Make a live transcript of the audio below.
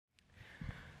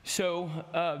So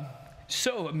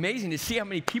amazing to see how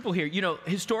many people here. You know,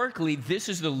 historically, this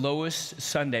is the lowest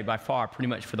Sunday by far, pretty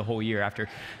much for the whole year, after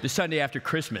the Sunday after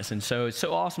Christmas. And so it's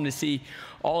so awesome to see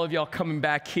all of y'all coming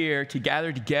back here to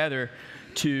gather together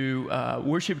to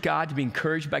worship God, to be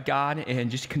encouraged by God,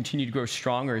 and just continue to grow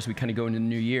stronger as we kind of go into the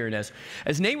new year. And as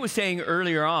Nate was saying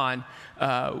earlier on,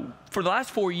 for the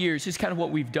last 4 years, this is kind of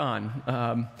what we've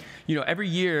done. You know, every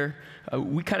year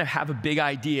we kind of have a big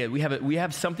idea. We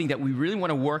have something that we really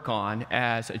want to work on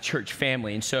as a church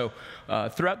family. And so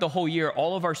throughout the whole year,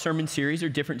 all of our sermon series are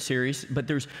different series, but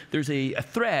there's a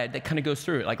thread that kind of goes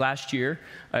through it. Like last year,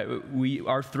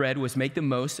 our thread was make the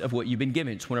most of what you've been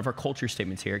given. It's one of our culture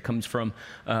statements here. It comes from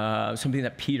something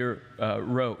that Peter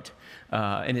wrote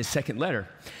in his second letter.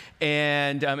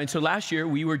 And so last year,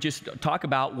 we were just talk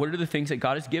about what are the things that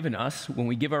God has given us when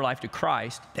we give our life to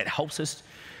Christ that helps us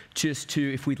just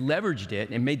to, if we leveraged it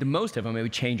and made the most of them, it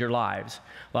would change our lives.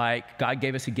 Like God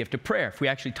gave us a gift of prayer. If we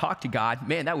actually talk to God,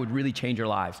 man, that would really change our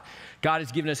lives. God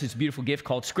has given us this beautiful gift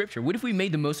called Scripture. What if we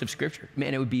made the most of Scripture?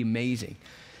 Man, it would be amazing.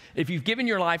 If you've given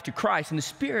your life to Christ and the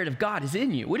Spirit of God is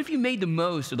in you, what if you made the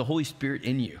most of the Holy Spirit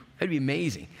in you? That'd be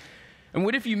amazing. And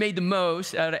what if you made the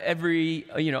most out of every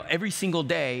single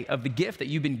day of the gift that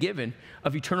you've been given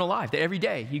of eternal life? That every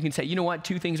day you can say, you know what,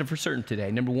 2 things are for certain today.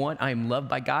 Number 1, I am loved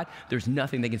by God. There's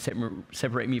nothing that can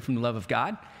separate me from the love of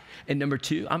God. And number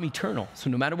 2, I'm eternal. So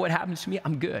no matter what happens to me,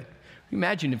 I'm good.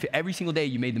 Imagine if every single day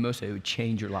you made the most of it, it would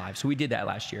change your life. So we did that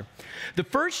last year. The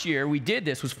first year we did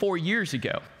this was 4 years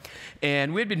ago.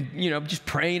 And we had been, just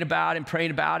praying about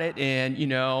it. And,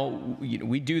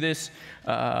 we do this,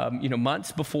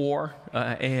 months before.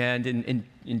 And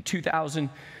in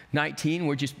 2019,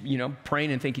 we're just,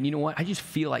 praying and thinking, you know what? I just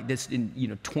feel like this in,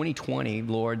 2020,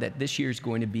 Lord, that this year is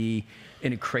going to be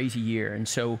in a crazy year. And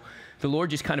so the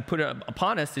Lord just kind of put it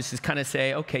upon us. This is kind of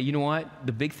say, okay, you know what?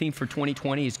 The big theme for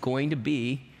 2020 is going to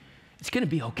be, it's going to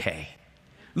be okay.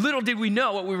 Little did we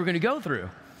know what we were going to go through.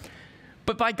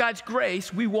 But by God's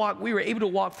grace, we were able to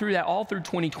walk through that all through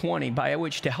 2020, by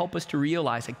which to help us to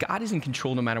realize that God is in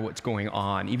control no matter what's going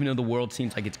on, even though the world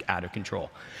seems like it's out of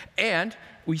control. And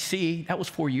we see that was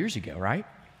 4 years ago, right?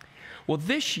 Well,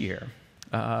 this year,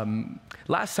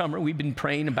 last summer, we've been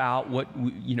praying about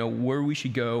where we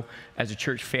should go as a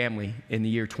church family in the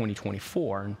year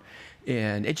 2024.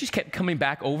 And it just kept coming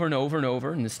back over and over and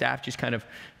over, and the staff just kind of,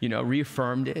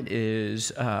 reaffirmed it,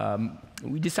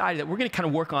 we decided that we're going to kind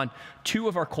of work on 2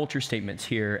 of our culture statements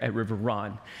here at River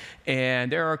Run.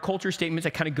 And there are culture statements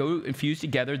that kind of go and fuse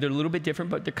together. They're a little bit different,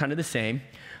 but they're kind of the same.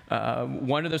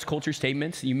 One of those culture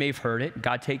statements, you may have heard it,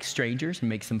 God takes strangers and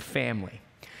makes them family.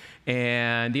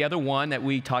 And the other one that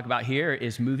we talk about here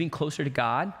is moving closer to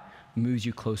God moves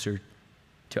you closer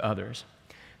to others.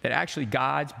 That actually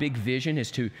God's big vision is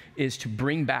to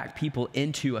bring back people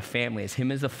into a family, as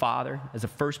Him as the Father, as the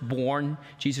firstborn,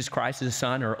 Jesus Christ as a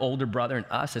Son, or older brother, and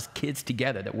us as kids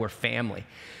together, that we're family.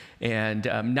 And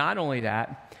not only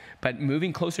that, but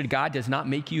moving closer to God does not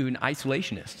make you an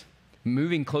isolationist.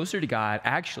 Moving closer to God,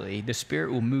 actually, the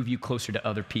Spirit will move you closer to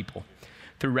other people.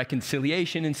 Through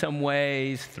reconciliation in some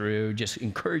ways, through just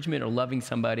encouragement or loving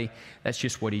somebody. That's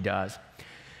just what He does.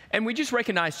 And we just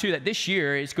recognize, too, that this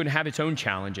year is going to have its own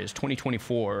challenges.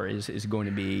 2024 is going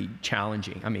to be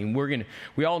challenging. I mean,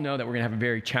 we all know that we're going to have a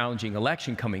very challenging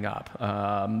election coming up.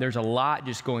 There's a lot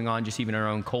just going on, just even in our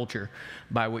own culture,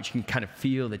 by which you can kind of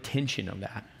feel the tension of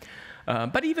that.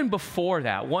 But even before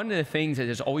that, one of the things that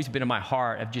has always been in my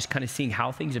heart of just kind of seeing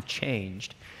how things have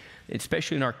changed,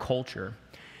 especially in our culture,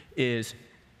 is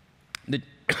the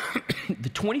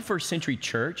 21st century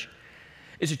church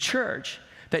is a church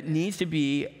that needs to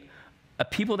be a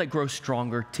people that grow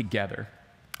stronger together.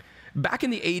 Back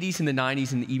in the 80s and the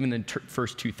 90s and even the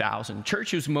first 2000,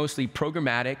 church was mostly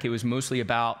programmatic. It was mostly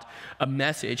about a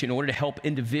message in order to help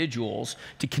individuals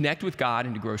to connect with God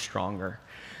and to grow stronger.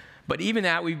 But even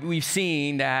that, we've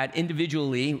seen that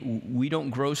individually, we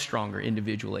don't grow stronger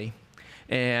individually.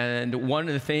 And one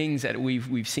of the things that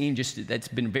we've seen just that's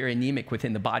been very anemic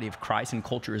within the body of Christ and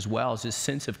culture as well is this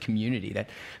sense of community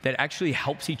that actually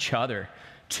helps each other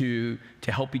to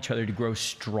help each other to grow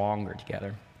stronger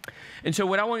together. And so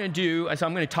what I want to do is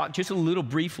I'm going to talk just a little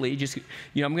briefly,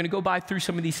 I'm going to go through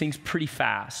some of these things pretty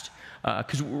fast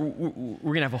because we're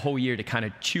going to have a whole year to kind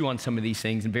of chew on some of these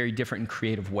things in very different and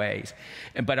creative ways.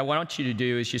 But what I want you to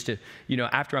do is just to,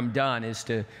 after I'm done, is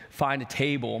to find a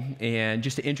table and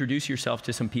just to introduce yourself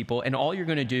to some people. And all you're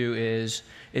going to do is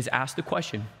ask the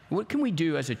question, what can we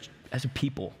do as a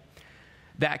people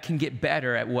that can get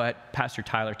better at what Pastor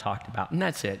Tyler talked about. And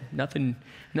that's it. Nothing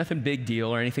big deal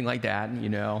or anything like that,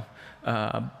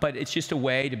 But it's just a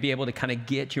way to be able to kind of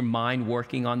get your mind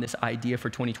working on this idea for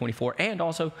 2024, and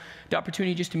also the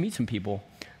opportunity just to meet some people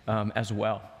as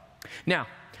well. Now,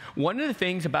 one of the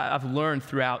things I've learned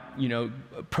throughout,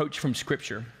 approach from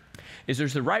Scripture is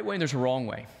there's the right way and there's a wrong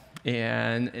way,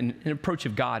 and an approach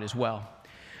of God as well.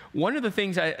 One of the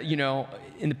things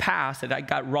in the past that I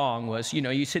got wrong was,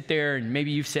 you sit there and maybe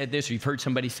you've said this or you've heard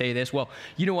somebody say this. Well,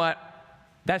 you know what?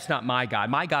 That's not my God.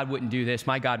 My God wouldn't do this.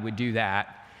 My God would do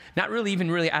that. Not really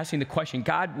even asking the question,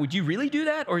 God, would you really do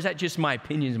that? Or is that just my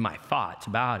opinions and my thoughts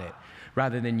about it,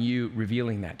 rather than you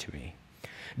revealing that to me?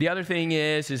 The other thing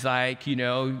is like,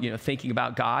 thinking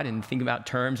about God and thinking about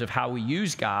terms of how we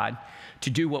use God to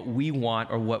do what we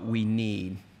want or what we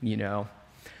need,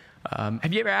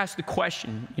 Have you ever asked the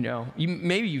question,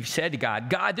 maybe you've said to God,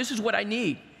 God, this is what I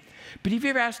need. But have you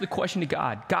ever asked the question to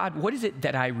God, God, what is it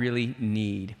that I really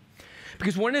need?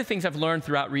 Because one of the things I've learned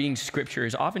throughout reading Scripture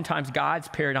is oftentimes God's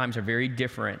paradigms are very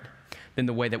different than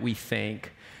the way that we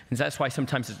think. And that's why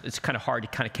sometimes it's kind of hard to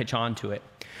kind of catch on to it.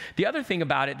 The other thing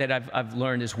about it that I've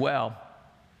learned as well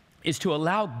is to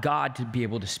allow God to be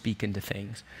able to speak into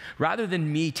things. Rather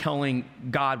than me telling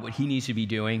God what he needs to be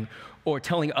doing or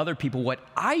telling other people what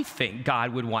I think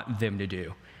God would want them to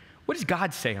do. What does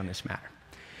God say on this matter?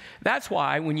 That's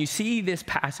why when you see this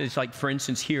passage, like for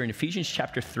instance here in Ephesians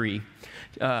chapter 3,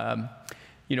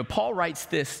 Paul writes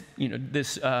this,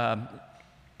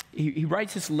 he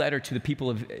writes this letter to the people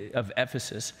of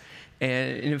Ephesus.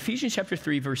 And in Ephesians chapter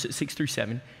 3, verses 6 through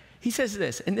 7, he says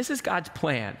this, and this is God's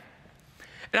plan.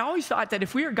 And I always thought that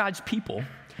if we are God's people,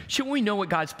 shouldn't we know what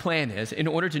God's plan is in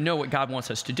order to know what God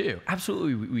wants us to do?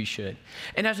 Absolutely, we should.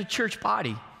 And as a church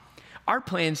body, our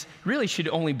plans really should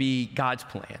only be God's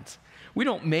plans. We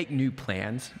don't make new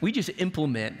plans. We just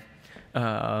implement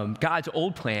God's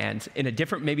old plans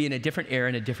maybe in a different era,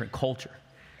 in a different culture.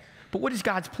 But what is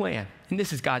God's plan? And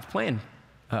this is God's plan,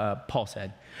 Paul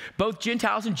said. Both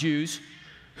Gentiles and Jews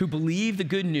who believe the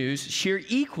good news share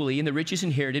equally in the riches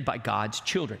inherited by God's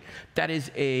children. That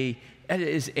is a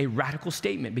radical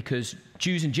statement, because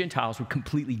Jews and Gentiles were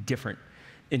completely different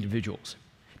individuals,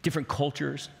 different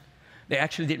cultures. They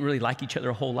actually didn't really like each other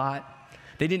a whole lot.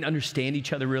 They didn't understand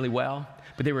each other really well,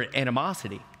 but they were at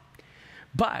animosity.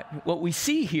 But what we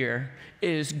see here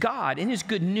is God, in his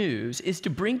good news, is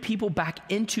to bring people back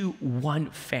into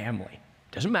one family.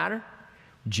 Doesn't matter,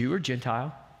 Jew or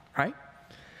Gentile, right?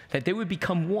 That they would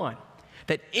become one.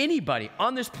 That anybody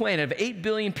on this planet of 8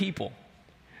 billion people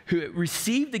who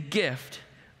receive the gift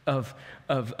of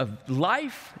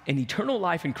life and eternal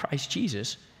life in Christ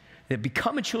Jesus, that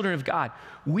become a children of God,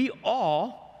 we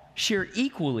all share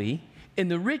equally in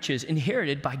the riches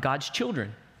inherited by God's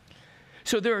children.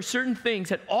 So there are certain things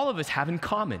that all of us have in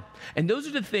common, and those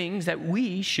are the things that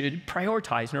we should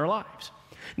prioritize in our lives.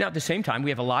 Now, at the same time,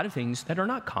 we have a lot of things that are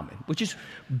not common, which is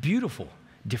beautiful.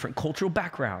 Different cultural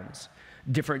backgrounds,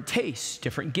 different tastes,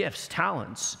 different gifts,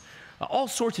 talents, all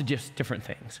sorts of different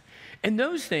things. And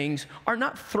those things are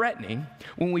not threatening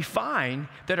when we find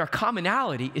that our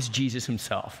commonality is Jesus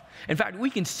himself. In fact, we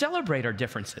can celebrate our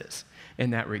differences in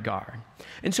that regard.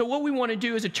 And so what we want to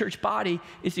do as a church body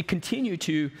is to continue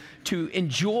to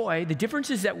enjoy the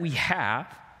differences that we have,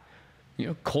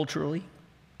 culturally,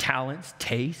 talents,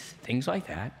 tastes, things like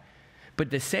that, but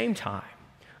at the same time,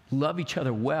 love each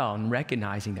other well, and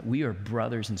recognizing that we are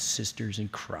brothers and sisters in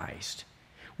Christ.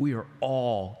 We are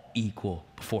all equal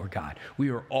before God. We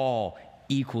are all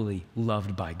equally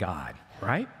loved by God,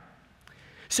 right?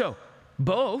 So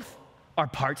both are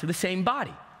parts of the same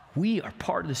body. We are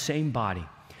part of the same body.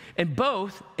 And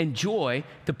both enjoy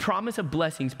the promise of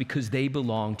blessings because they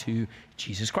belong to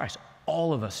Jesus Christ.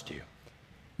 All of us do. It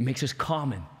makes us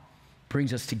common,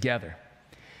 brings us together.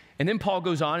 And then Paul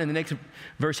goes on in the next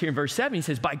verse here in verse 7, he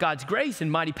says, by God's grace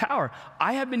and mighty power,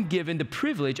 I have been given the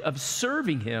privilege of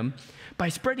serving him by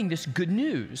spreading this good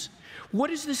news.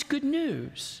 What is this good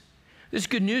news? This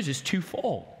good news is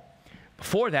twofold.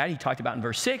 Before that, he talked about in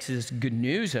verse 6, is good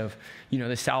news of,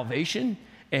 the salvation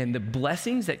and the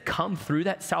blessings that come through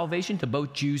that salvation to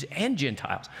both Jews and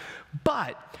Gentiles.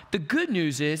 But the good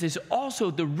news is also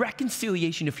the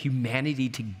reconciliation of humanity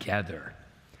together.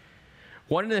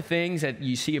 One of the things that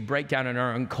you see a breakdown in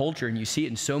our own culture, and you see it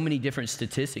in so many different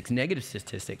statistics, negative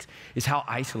statistics, is how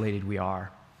isolated we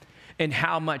are and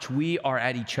how much we are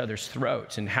at each other's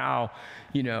throats, and how,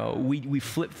 we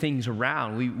flip things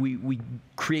around. We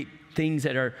create things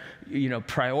that are,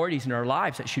 priorities in our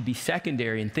lives that should be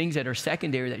secondary, and things that are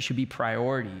secondary that should be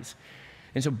priorities.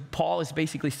 And so Paul is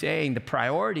basically saying the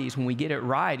priorities, when we get it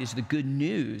right, is the good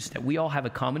news that we all have a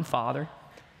common Father.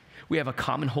 We have a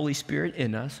common Holy Spirit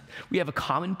in us. We have a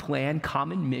common plan,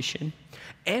 common mission,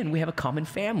 and we have a common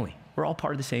family. We're all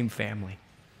part of the same family.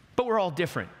 But we're all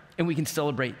different, and we can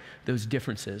celebrate those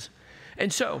differences.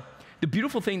 And so the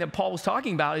beautiful thing that Paul was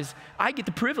talking about is I get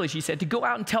the privilege, he said, to go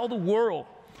out and tell the world,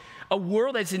 a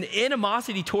world that's in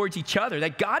animosity towards each other,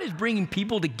 that God is bringing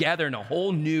people together in a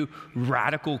whole new,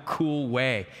 radical, cool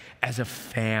way as a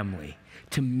family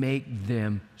to make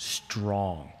them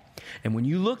strong. And when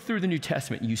you look through the New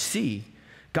Testament, you see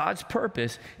God's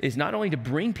purpose is not only to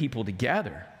bring people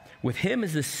together with him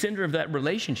as the center of that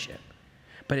relationship,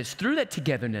 but it's through that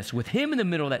togetherness with him in the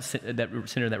middle of that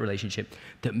center of that relationship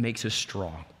that makes us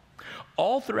strong.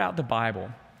 All throughout the Bible,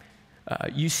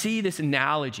 you see this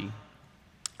analogy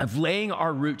of laying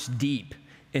our roots deep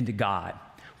into God,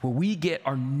 where we get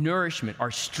our nourishment,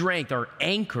 our strength, our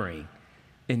anchoring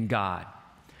in God.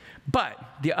 But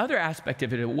the other aspect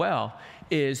of it as well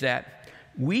is that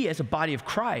we as a body of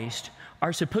Christ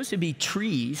are supposed to be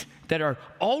trees that are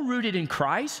all rooted in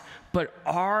Christ, but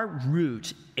our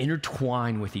roots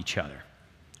intertwine with each other,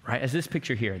 right? As this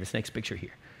picture here, this next picture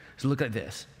here. So look at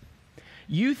this.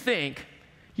 You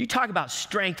talk about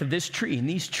strength of this tree and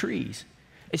these trees.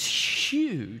 It's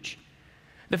huge.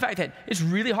 The fact that it's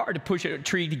really hard to push a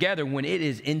tree together when it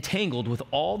is entangled with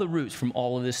all the roots from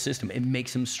all of this system. It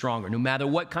makes them stronger. No matter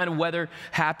what kind of weather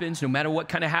happens, no matter what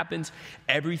kind of happens,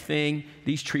 everything,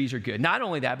 these trees are good. Not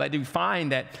only that, but we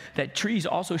find that trees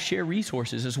also share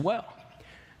resources as well.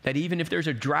 That even if there's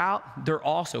a drought, they're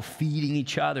also feeding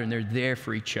each other and they're there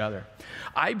for each other.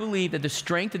 I believe that the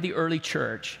strength of the early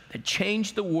church that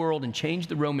changed the world and changed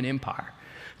the Roman Empire,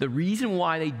 the reason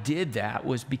why they did that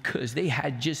was because they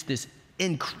had just this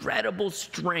incredible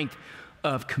strength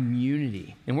of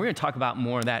community. And we're going to talk about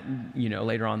more of that,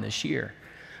 later on this year.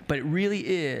 But it really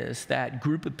is that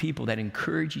group of people that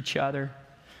encourage each other,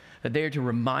 that they're to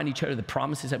remind each other of the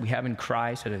promises that we have in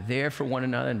Christ, that are there for one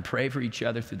another and pray for each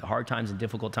other through the hard times and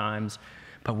difficult times,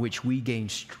 by which we gain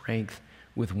strength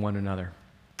with one another.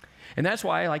 And that's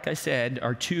why, like I said,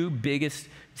 our two biggest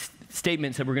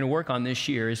statements that we're going to work on this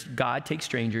year is God takes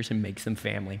strangers and makes them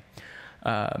family.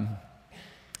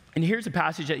 And here's a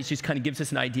passage that just kind of gives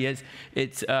us an idea.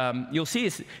 You'll see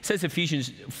it says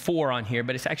Ephesians 4 on here,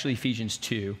 but it's actually Ephesians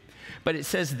 2. But it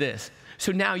says this: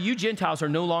 so now you Gentiles are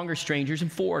no longer strangers and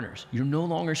foreigners. You're no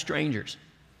longer strangers.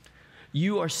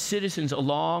 You are citizens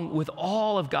along with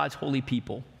all of God's holy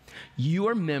people. You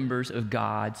are members of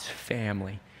God's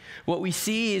family. What we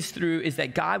see is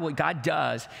what God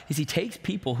does is he takes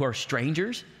people who are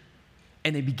strangers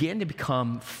and they begin to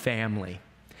become family,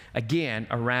 again,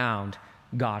 around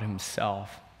God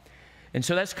himself. And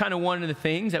so that's kind of one of the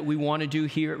things that we want to do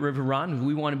here at River Run.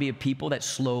 We want to be a people that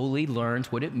slowly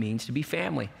learns what it means to be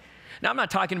family. Now, I'm not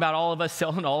talking about all of us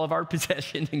selling all of our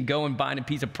possessions and going buying a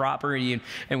piece of property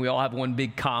and we all have one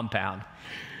big compound.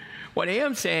 What I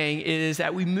am saying is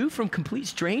that we move from complete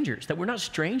strangers, that we're not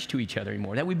strange to each other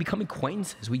anymore, that we become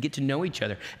acquaintances, we get to know each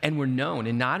other, and we're known.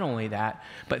 And not only that,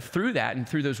 but through that and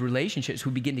through those relationships,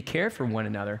 we begin to care for one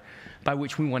another, by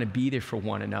which we want to be there for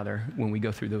one another when we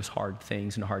go through those hard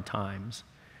things and hard times.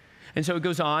 And so he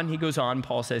goes on,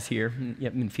 Paul says here,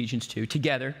 in Ephesians 2,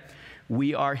 together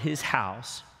we are his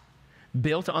house,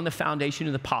 built on the foundation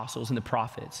of the apostles and the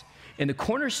prophets. And the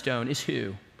cornerstone is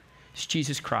who? It's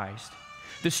Jesus Christ.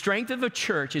 The strength of a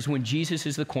church is when Jesus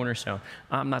is the cornerstone.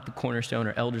 I'm not the cornerstone,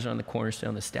 our elders are on the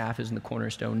cornerstone, the staff isn't the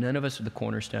cornerstone, none of us are the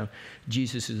cornerstone.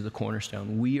 Jesus is the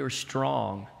cornerstone. We are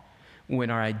strong when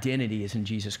our identity is in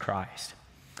Jesus Christ.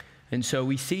 And so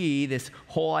we see this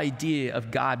whole idea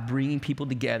of God bringing people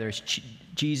together as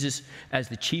Jesus as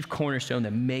the chief cornerstone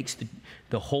that makes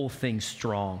the whole thing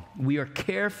strong. We are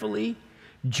carefully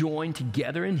joined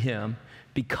together in him,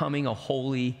 becoming a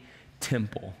holy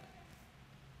temple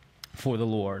for the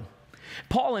Lord.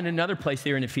 Paul, in another place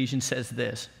there in Ephesians, says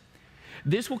this: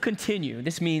 this will continue.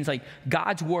 This means like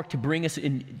God's work to bring us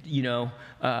in,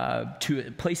 to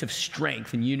a place of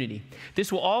strength and unity. This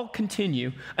will all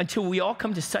continue until we all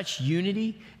come to such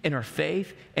unity in our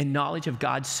faith and knowledge of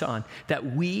God's Son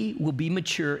that we will be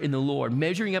mature in the Lord,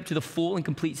 measuring up to the full and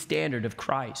complete standard of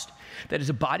Christ. That as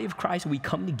a body of Christ, we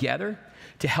come together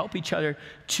to help each other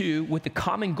with the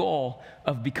common goal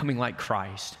of becoming like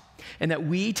Christ. And that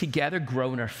we together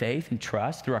grow in our faith and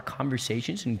trust through our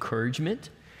conversations and encouragement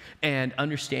and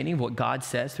understanding of what God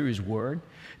says through his word.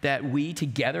 That we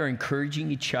together are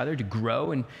encouraging each other to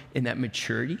grow in that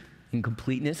maturity and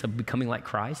completeness of becoming like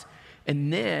Christ.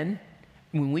 And then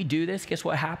when we do this, guess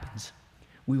what happens?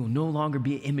 We will no longer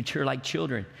be immature like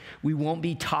children. We won't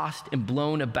be tossed and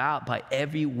blown about by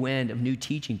every wind of new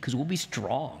teaching because we'll be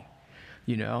strong,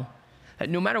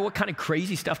 No matter what kind of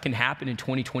crazy stuff can happen in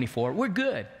 2024, we're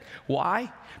good.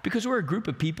 Why? Because we're a group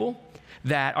of people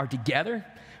that are together.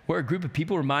 We're a group of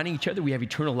people reminding each other we have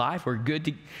eternal life. We're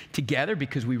good together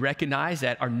because we recognize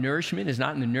that our nourishment is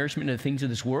not in the nourishment of the things of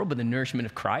this world, but the nourishment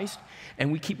of Christ.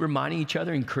 And we keep reminding each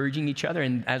other, encouraging each other.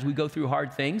 And as we go through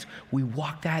hard things, we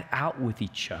walk that out with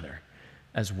each other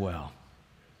as well.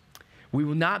 We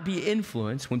will not be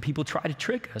influenced when people try to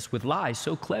trick us with lies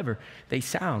so clever they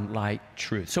sound like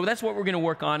truth. So that's what we're going to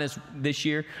work on this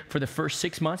year for the first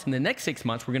 6 months. And the next 6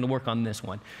 months, we're going to work on this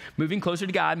one. Moving closer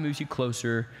to God moves you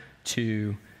closer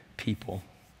to people.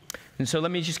 And so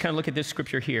let me just kind of look at this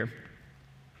scripture here.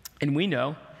 And we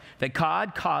know that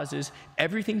God causes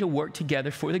everything to work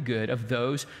together for the good of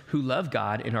those who love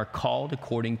God and are called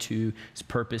according to his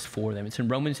purpose for them. It's in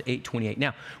Romans 8:28.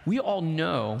 Now, we all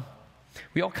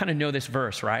kind of know this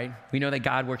verse, right? We know that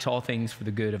God works all things for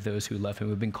the good of those who love him,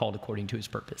 who have been called according to his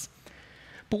purpose.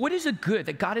 But what is the good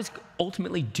that God is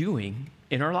ultimately doing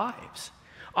in our lives?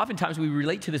 Oftentimes we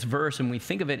relate to this verse and we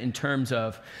think of it in terms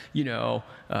of, getting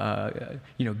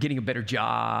a better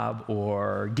job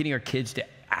or getting our kids to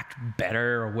act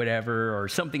better or whatever, or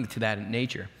something to that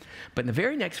nature. But in the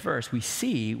very next verse, we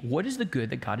see what is the good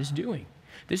that God is doing.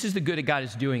 This is the good that God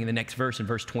is doing in the next verse, in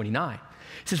verse 29.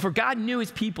 It says, for God knew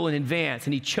his people in advance,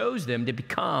 and he chose them to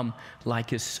become like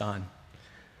his son.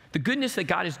 The goodness that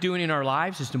God is doing in our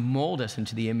lives is to mold us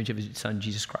into the image of his son,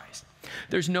 Jesus Christ.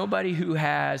 There's nobody who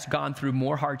has gone through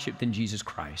more hardship than Jesus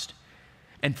Christ.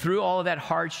 And through all of that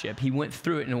hardship, he went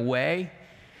through it in a way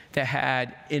that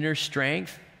had inner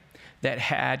strength, that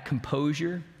had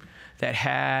composure, that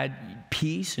had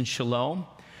peace and shalom,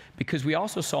 because we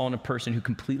also saw in a person who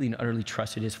completely and utterly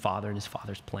trusted his Father and his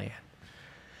Father's plan.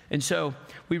 And so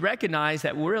we recognize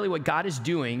that really what God is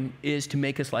doing is to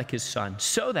make us like his son,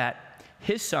 so that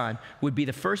his son would be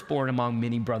the firstborn among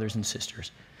many brothers and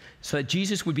sisters, so that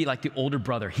Jesus would be like the older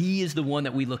brother. He is the one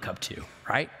that we look up to,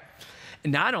 right?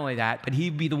 And not only that, but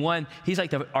he'd be the one, he's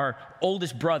like our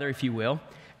oldest brother, if you will,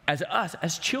 as us,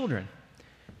 as children.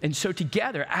 And so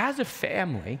together, as a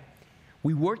family,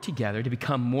 we work together to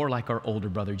become more like our older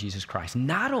brother, Jesus Christ.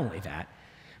 Not only that,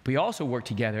 but we also work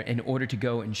together in order to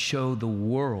go and show the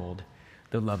world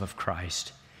the love of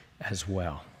Christ as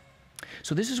well.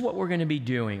 So this is what we're going to be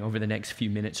doing over the next few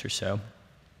minutes or so,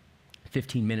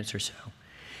 15 minutes or so,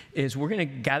 is we're going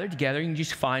to gather together and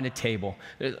just find a table.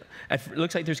 It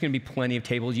looks like there's going to be plenty of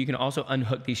tables. You can also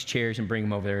unhook these chairs and bring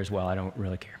them over there as well. I don't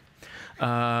really care.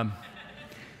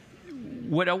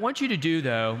 What I want you to do,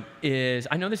 though, is,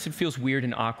 I know this feels weird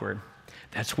and awkward.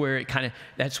 That's where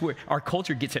our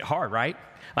culture gets it hard, right?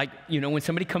 Like, when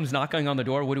somebody comes knocking on the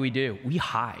door, what do? We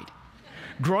hide.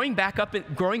 Growing up in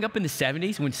the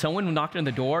 70s, when someone knocked on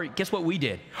the door, guess what we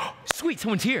did? Sweet,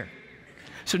 someone's here.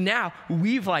 So now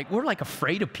we're like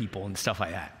afraid of people and stuff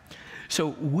like that. So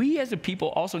we as a people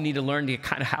also need to learn to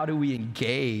kind of how do we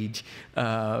engage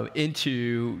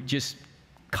into just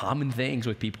common things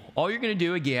with people. All you're going to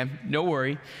do, again, no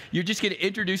worry, you're just going to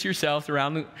introduce yourselves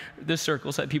around the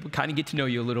circle so that people kind of get to know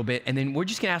you a little bit, and then we're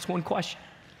just going to ask one question.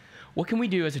 What can we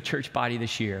do as a church body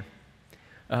this year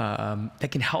that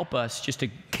can help us just to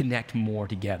connect more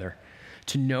together,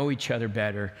 to know each other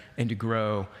better, and to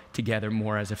grow together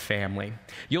more as a family?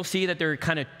 You'll see that there are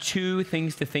kind of two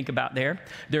things to think about there.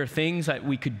 There are things that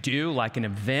we could do, like an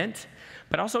event,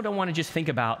 but I also don't want to just think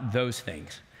about those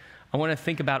things. I want to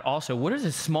think about also, what are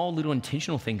the small little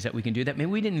intentional things that we can do that maybe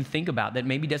we didn't think about, that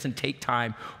maybe doesn't take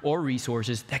time or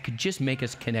resources, that could just make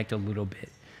us connect a little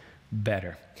bit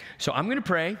better. So I'm going to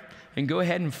pray and go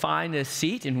ahead and find a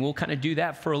seat, and we'll kind of do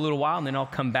that for a little while, and then I'll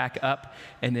come back up,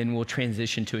 and then we'll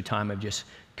transition to a time of just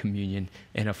communion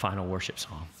and a final worship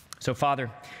song. So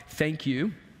Father, thank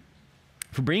you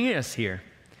for bringing us here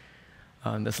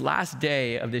on this last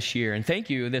day of this year, and thank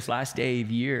you this last day of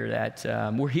year that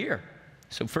we're here.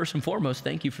 So first and foremost,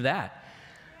 thank you for that.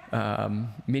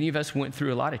 Many of us went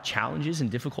through a lot of challenges and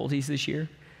difficulties this year.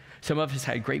 Some of us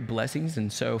had great blessings,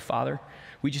 and so, Father,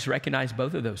 we just recognize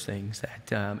both of those things,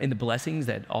 that in the blessings,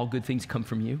 that all good things come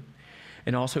from you,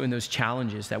 and also in those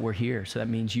challenges that we're here. So that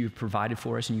means you've provided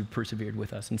for us and you've persevered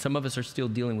with us. And some of us are still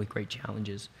dealing with great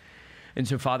challenges. And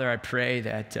so, Father, I pray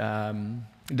that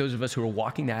those of us who are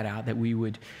walking that out, that we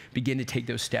would begin to take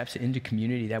those steps into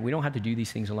community, that we don't have to do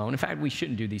these things alone. In fact, we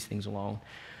shouldn't do these things alone.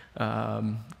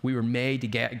 We were made to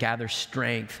gather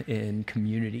strength in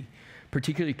community,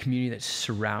 particularly community that's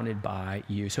surrounded by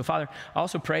you. So, Father, I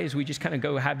also pray as we just kind of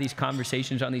go have these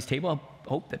conversations on these tables, I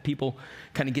hope that people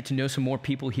kind of get to know some more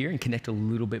people here and connect a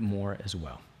little bit more as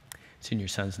well. It's in your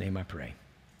Son's name I pray.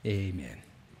 Amen.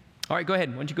 All right, go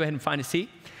ahead. Why don't you go ahead and find a seat?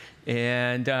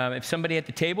 And if somebody at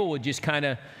the table would just kind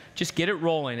of just get it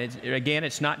rolling. Again,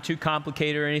 it's not too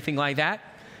complicated or anything like that.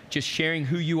 Just sharing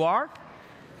who you are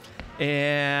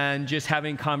and just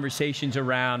having conversations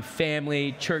around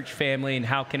family, church family, and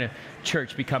how can a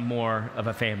church become more of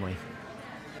a family.